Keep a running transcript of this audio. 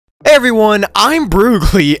Hey everyone, I'm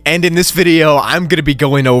Broogli, and in this video, I'm going to be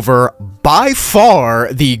going over, by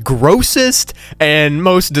far, the grossest and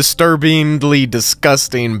most disturbingly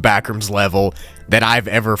disgusting backrooms level that I've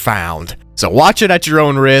ever found. So watch it at your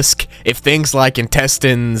own risk. If things like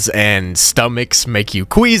intestines and stomachs make you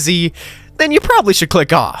queasy, then you probably should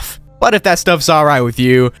click off. But if that stuff's alright with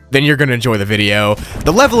you, then you're gonna enjoy the video.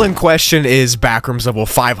 The level in question is Backrooms Level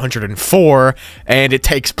 504, and it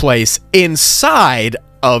takes place inside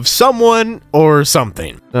of someone or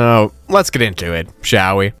something. So, let's get into it,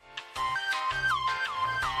 shall we?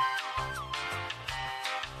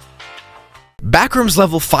 Backrooms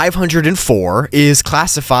Level 504 is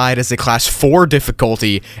classified as a Class 4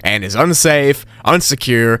 difficulty and is unsafe,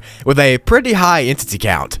 unsecure, with a pretty high entity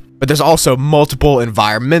count. But there's also multiple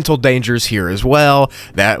environmental dangers here as well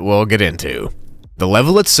that we'll get into. The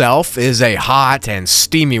level itself is a hot and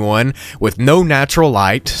steamy one with no natural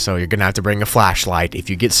light, so you're gonna have to bring a flashlight if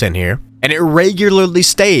you get sent here. And it regularly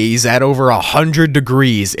stays at over 100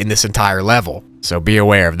 degrees in this entire level, so be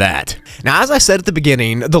aware of that. Now, as I said at the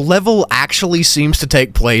beginning, the level actually seems to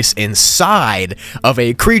take place inside of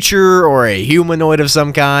a creature or a humanoid of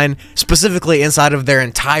some kind, specifically inside of their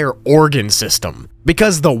entire organ system.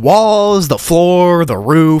 Because the walls, the floor, the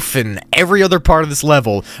roof, and every other part of this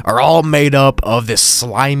level are all made up of this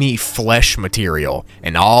slimy flesh material,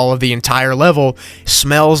 and all of the entire level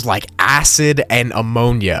smells like acid and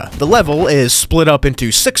ammonia. The level is split up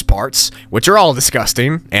into 6 parts, which are all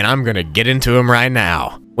disgusting, and I'm gonna get into them right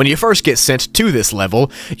now. When you first get sent to this level,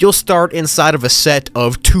 you'll start inside of a set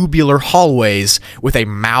of tubular hallways with a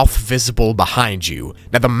mouth visible behind you.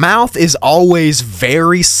 Now, the mouth is always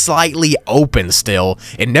very slightly open still.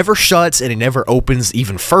 It never shuts and it never opens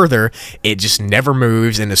even further. It just never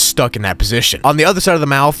moves and is stuck in that position. On the other side of the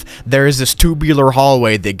mouth, there is this tubular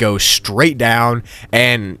hallway that goes straight down,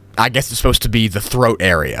 and I guess it's supposed to be the throat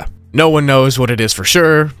area. No one knows what it is for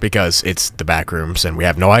sure, because it's the backrooms and we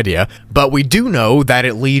have no idea, but we do know that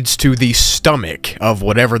it leads to the stomach of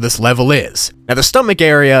whatever this level is. Now, the stomach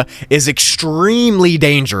area is extremely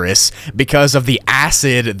dangerous because of the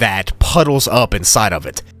acid that puddles up inside of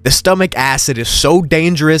it. The stomach acid is so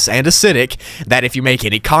dangerous and acidic that if you make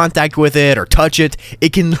any contact with it or touch it,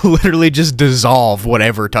 it can literally just dissolve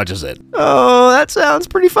whatever touches it. Oh, that sounds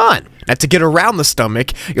pretty fun. Now, to get around the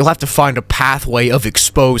stomach, you'll have to find a pathway of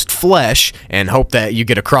exposed flesh and hope that you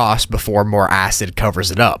get across before more acid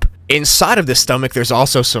covers it up. Inside of the stomach, there's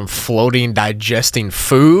also some floating, digesting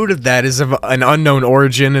food that is of an unknown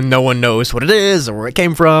origin and no one knows what it is or where it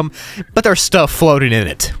came from, but there's stuff floating in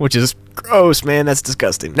it, which is gross, man. That's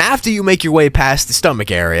disgusting. Now, after you make your way past the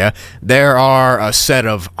stomach area, there are a set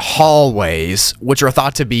of hallways, which are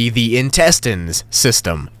thought to be the intestines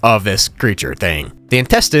system of this creature thing. The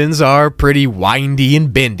intestines are pretty windy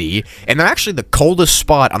and bendy, and they're actually the coldest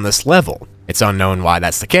spot on this level. It's unknown why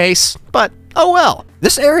that's the case, but oh well.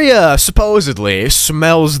 This area supposedly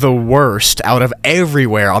smells the worst out of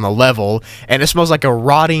everywhere on the level, and it smells like a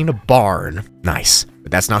rotting barn. Nice. But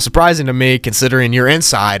that's not surprising to me, considering you're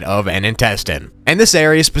inside of an intestine. And this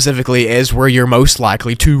area specifically is where you're most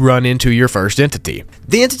likely to run into your first entity.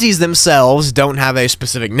 The entities themselves don't have a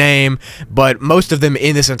specific name, but most of them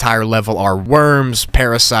in this entire level are worms,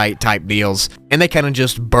 parasite type deals, and they kind of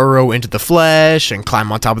just burrow into the flesh and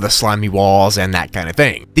climb on top of the slimy walls and that kind of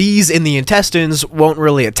thing. These in the intestines won't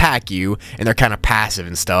really attack you, and they're kind of passive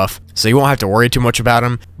and stuff, so you won't have to worry too much about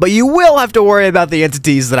them, but you will have to worry about the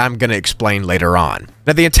entities that I'm going to explain later on.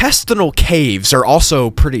 Now, the intestinal caves are also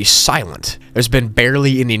pretty silent. There's been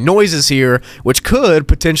barely any noises here, which could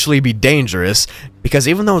potentially be dangerous, because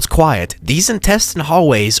even though it's quiet, these intestine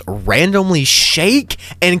hallways randomly shake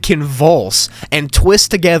and convulse and twist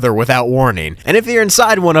together without warning. And if you're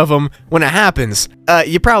inside one of them, when it happens,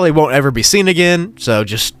 you probably won't ever be seen again, so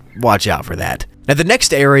just watch out for that. Now, the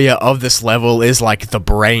next area of this level is like the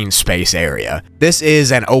brain space area. This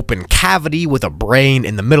is an open cavity with a brain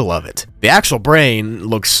in the middle of it. The actual brain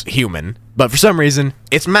looks human, but for some reason,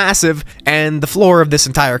 it's massive, and the floor of this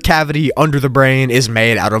entire cavity under the brain is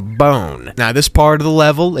made out of bone. Now, this part of the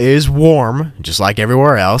level is warm, just like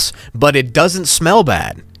everywhere else, but it doesn't smell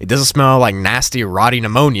bad. It doesn't smell like nasty, rotting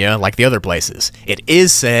ammonia like the other places. It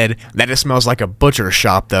is said that it smells like a butcher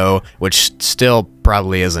shop, though, which still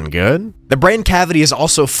probably isn't good. The brain cavity is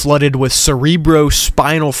also flooded with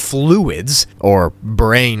cerebrospinal fluids, or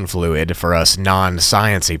brain fluid for us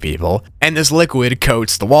non-sciencey people, and this liquid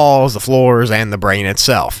coats the walls, the floors, and the brain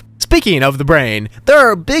itself. Speaking of the brain, there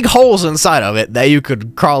are big holes inside of it that you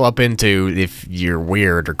could crawl up into if you're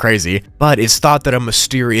weird or crazy, but it's thought that a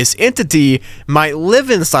mysterious entity might live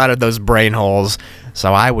inside of those brain holes,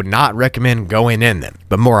 so I would not recommend going in them,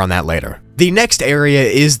 but more on that later. The next area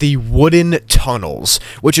is the wooden tunnels,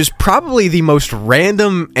 which is probably the most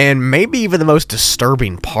random and maybe even the most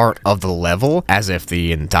disturbing part of the level, as if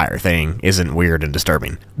the entire thing isn't weird and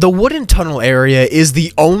disturbing. The wooden tunnel area is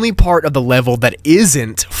the only part of the level that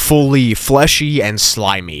isn't fully fleshy and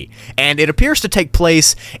slimy, and it appears to take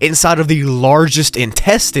place inside of the largest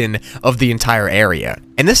intestine of the entire area.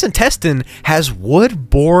 And this intestine has wood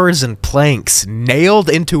boards and planks nailed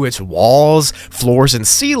into its walls, floors, and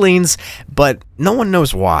ceilings, but no one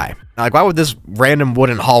knows why. Like, why would this random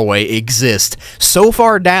wooden hallway exist so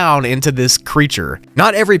far down into this creature?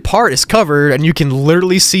 Not every part is covered, and you can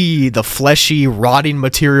literally see the fleshy, rotting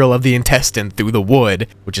material of the intestine through the wood,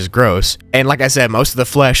 which is gross. And like I said, most of the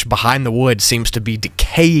flesh behind the wood seems to be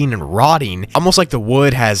decaying and rotting, almost like the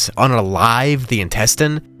wood has unalived the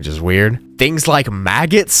intestine, which is weird. Things like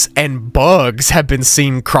maggots and bugs have been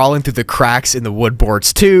seen crawling through the cracks in the wood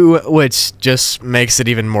boards too, which just makes it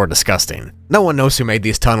even more disgusting. No one knows who made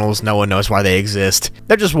these tunnels, no one knows why they exist.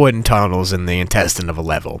 They're just wooden tunnels in the intestine of a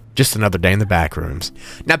level. Just another day in the backrooms.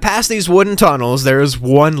 Now, past these wooden tunnels, there is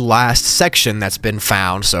one last section that's been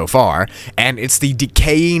found so far, and it's the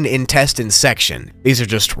decaying intestine section. These are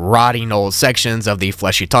just rotting old sections of the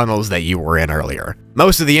fleshy tunnels that you were in earlier.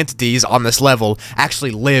 Most of the entities on this level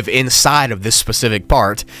actually live inside of this specific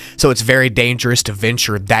part, so it's very dangerous to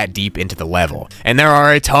venture that deep into the level. And there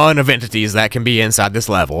are a ton of entities that can be inside this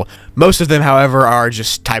level. Most of them, however, are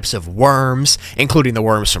just types of worms, including the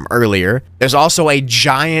worms from earlier. There's also a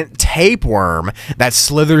giant tapeworm that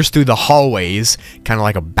slithers through the hallways, kind of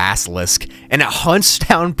like a basilisk, and it hunts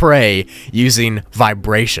down prey using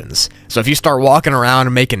vibrations. So if you start walking around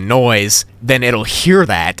and making noise, then it'll hear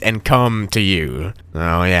that and come to you.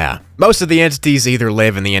 Oh yeah. Most of the entities either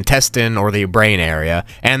live in the intestine or the brain area,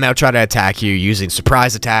 and they'll try to attack you using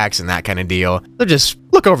surprise attacks and that kind of deal. They'll just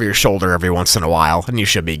look over your shoulder every once in a while, and you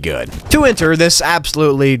should be good. To enter this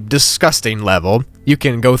absolutely disgusting level, you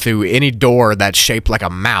can go through any door that's shaped like a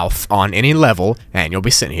mouth on any level, and you'll be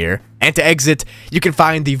sitting here. And to exit, you can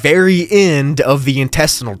find the very end of the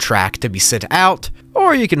intestinal tract to be sent out,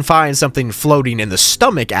 or you can find something floating in the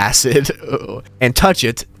stomach acid and touch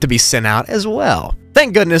it to be sent out as well.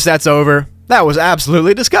 Thank goodness that's over. That was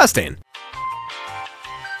absolutely disgusting.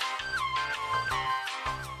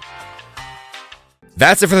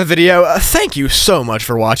 That's it for the video. Thank you so much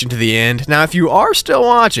for watching to the end. Now, if you are still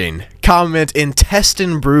watching, comment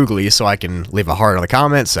intestine Broogli so I can leave a heart on the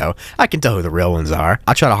comment so I can tell who the real ones are.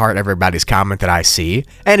 I'll try to heart everybody's comment that I see.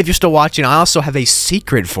 And if you're still watching, I also have a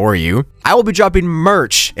secret for you. I will be dropping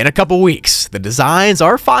merch in a couple weeks. The designs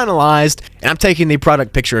are finalized, and I'm taking the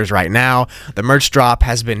product pictures right now. The merch drop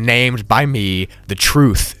has been named by me, The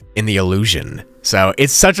Truth in the Illusion. So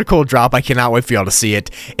it's such a cool drop. I cannot wait for y'all to see it.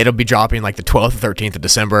 It'll be dropping like the 12th or 13th of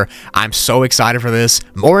December. I'm so excited for this.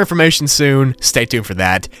 More information soon. Stay tuned for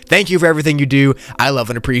that. Thank you for everything you do. I love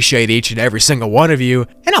and appreciate each and every single one of you.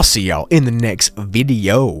 And I'll see y'all in the next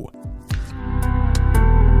video.